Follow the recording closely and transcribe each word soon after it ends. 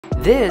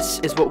This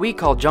is what we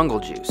call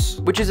jungle juice,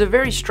 which is a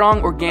very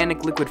strong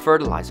organic liquid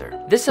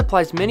fertilizer. This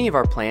supplies many of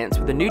our plants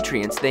with the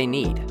nutrients they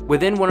need.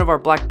 Within one of our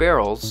black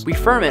barrels, we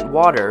ferment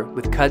water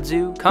with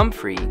kudzu,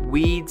 comfrey,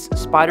 weeds,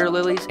 spider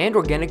lilies, and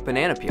organic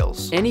banana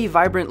peels. Any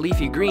vibrant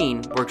leafy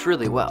green works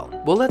really well.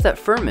 We'll let that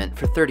ferment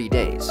for 30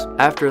 days.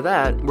 After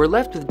that, we're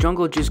left with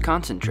jungle juice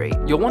concentrate.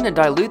 You'll want to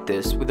dilute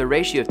this with a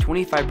ratio of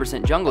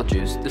 25% jungle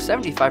juice to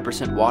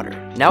 75% water.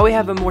 Now we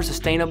have a more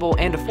sustainable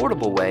and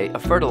affordable way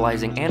of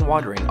fertilizing and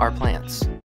watering our plants.